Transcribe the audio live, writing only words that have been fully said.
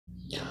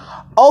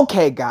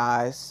Okay,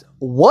 guys,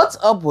 what's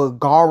up with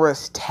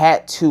Gaara's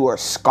tattoo or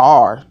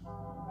scar?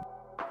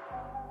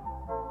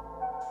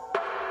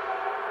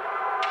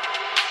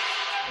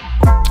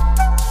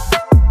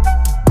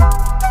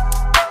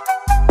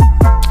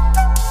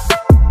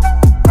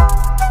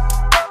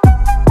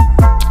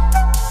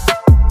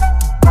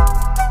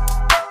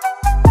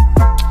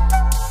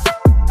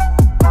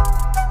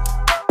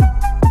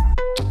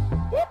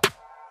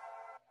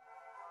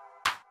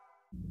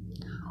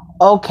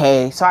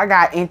 Okay, so I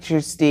got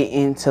interested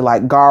into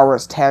like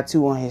Gaara's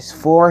tattoo on his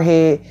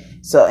forehead.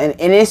 So and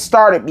it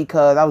started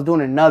because I was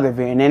doing another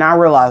video and then I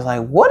realized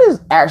like what is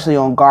actually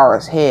on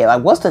Gaara's head?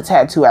 Like what's the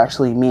tattoo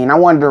actually mean? I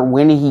wonder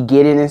when did he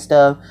get it and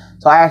stuff.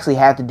 So I actually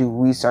had to do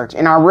research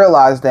and I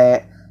realized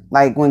that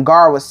like when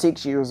Gaara was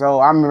 6 years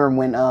old, I remember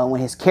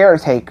when his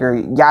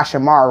caretaker,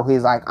 Yashimaru,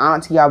 his like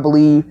auntie, I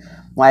believe,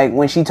 like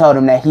when she told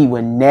him that he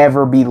would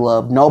never be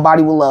loved.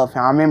 Nobody would love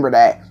him. I remember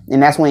that.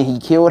 And that's when he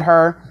killed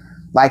her.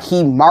 Like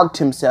he marked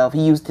himself.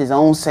 He used his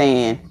own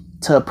saying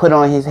to put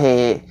on his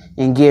head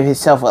and give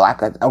himself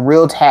like a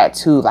real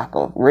tattoo,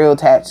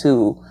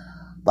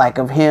 like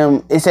of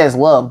him. It says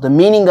love. The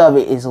meaning of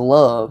it is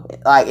love.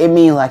 Like it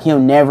means like he'll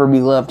never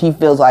be loved. He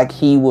feels like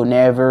he will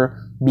never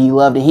be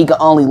loved and he can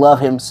only love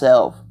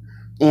himself.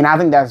 And I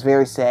think that's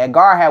very sad.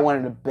 Gaara had one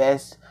of the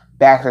best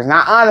backstories. And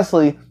I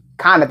honestly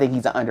kind of think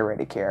he's an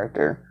underrated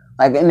character.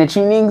 Like in the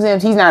Chunin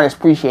exams, he's not as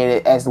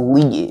appreciated as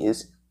Lee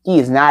is. He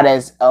is not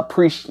as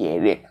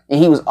appreciated. And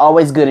he was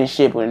always good in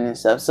shipping and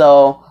stuff.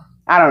 So,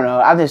 I don't know.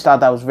 I just thought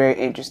that was very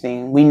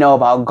interesting. We know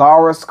about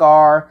Gaara's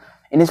scar.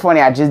 And it's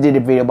funny, I just did a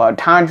video about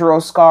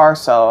Tanjiro's scar.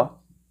 So,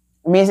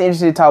 it means it's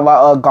interesting to talk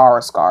about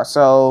Gaara's scar.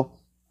 So,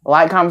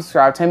 like, comment,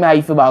 subscribe. Tell me how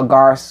you feel about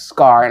Gaara's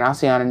scar. And I'll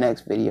see you on the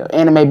next video.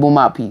 Anime Boom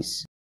out.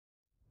 Peace.